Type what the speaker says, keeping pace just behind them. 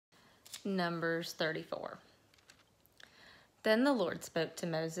Numbers 34. Then the Lord spoke to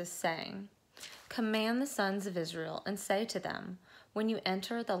Moses, saying, Command the sons of Israel and say to them, when you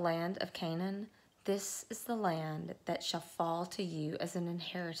enter the land of Canaan, this is the land that shall fall to you as an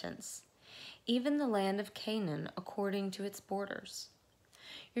inheritance, even the land of Canaan according to its borders.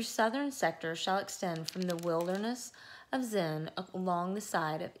 Your southern sector shall extend from the wilderness of Zin along the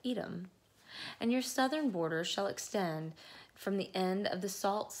side of Edom, and your southern border shall extend from the end of the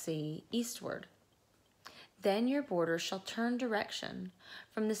Salt Sea eastward. Then your border shall turn direction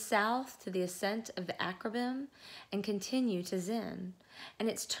from the south to the ascent of the Akrabim and continue to Zin, and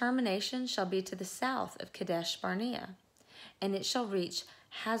its termination shall be to the south of Kadesh Barnea, and it shall reach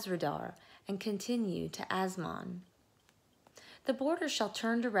Hazradar and continue to Asmon. The border shall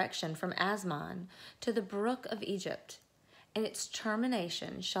turn direction from Asmon to the brook of Egypt, and its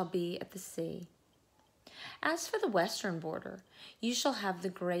termination shall be at the sea. As for the western border, you shall have the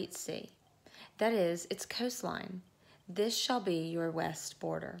Great Sea, that is, its coastline. This shall be your west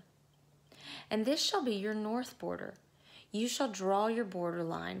border. And this shall be your north border. You shall draw your border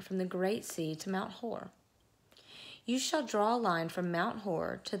line from the Great Sea to Mount Hor. You shall draw a line from Mount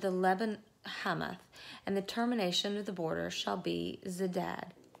Hor to the Leben Hamath, and the termination of the border shall be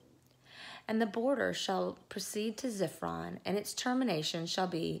Zedad. And the border shall proceed to Ziphron, and its termination shall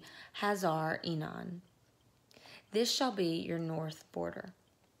be Hazar Enon. This shall be your north border.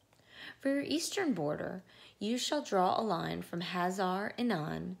 For your eastern border, you shall draw a line from Hazar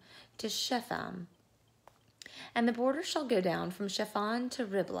Enon to Shepham, and the border shall go down from Shepham to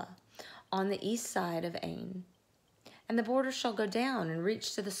Riblah on the east side of Ain. And the border shall go down and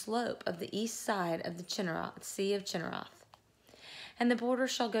reach to the slope of the east side of the Sea of Chinneroth. And the border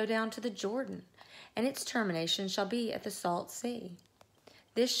shall go down to the Jordan, and its termination shall be at the Salt Sea.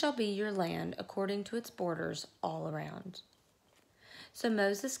 This shall be your land according to its borders all around. So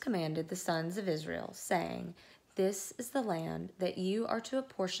Moses commanded the sons of Israel, saying, This is the land that you are to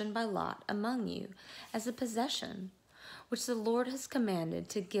apportion by lot among you as a possession, which the Lord has commanded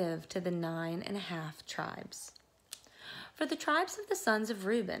to give to the 9.5 tribes. For the tribes of the sons of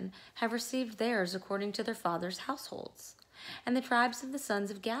Reuben have received theirs according to their fathers' households, and the tribes of the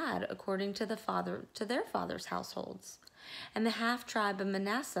sons of Gad according to their fathers' households, and the half tribe of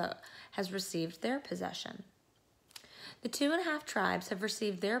Manasseh has received their possession. The 2.5 tribes have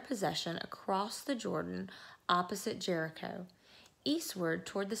received their possession across the Jordan opposite Jericho, eastward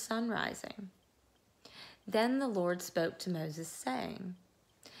toward the sun rising. Then the Lord spoke to Moses, saying,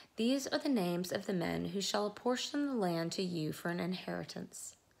 These are the names of the men who shall apportion the land to you for an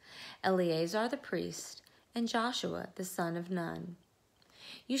inheritance: Eleazar the priest, and Joshua the son of Nun.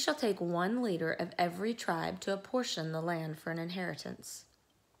 You shall take one leader of every tribe to apportion the land for an inheritance.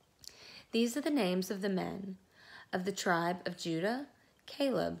 These are the names of the men: of the tribe of Judah,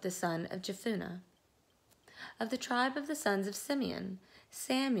 Caleb the son of Jephunneh. Of the tribe of the sons of Simeon,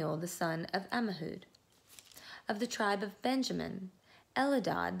 Samuel the son of Ammihud. Of the tribe of Benjamin,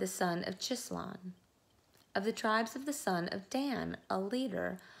 Elidad the son of Chislon. Of the tribes of the son of Dan, a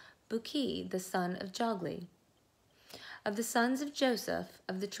leader, Buki the son of Jogli. Of the sons of Joseph,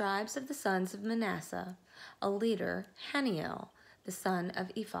 of the tribes of the sons of Manasseh, a leader, Haniel the son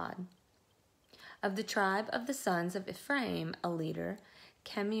of Ephod. Of the tribe of the sons of Ephraim, a leader,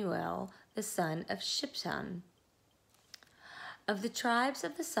 Kemuel the son of Shipshan. Of the tribes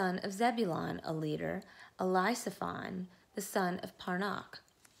of the son of Zebulun, a leader, Elisaphan the son of Parnach.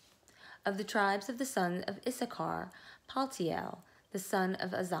 Of the tribes of the son of Issachar, Paltiel the son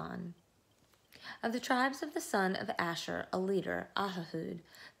of Azan. Of the tribes of the son of Asher, a leader, Ahihud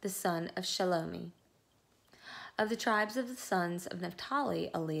the son of Shelomi. Of the tribes of the sons of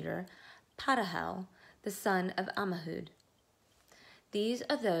Naphtali, a leader, Padahel the son of Ammihud. These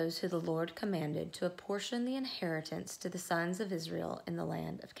are those who the Lord commanded to apportion the inheritance to the sons of Israel in the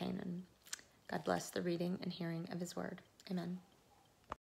land of Canaan. God bless the reading and hearing of his word. Amen.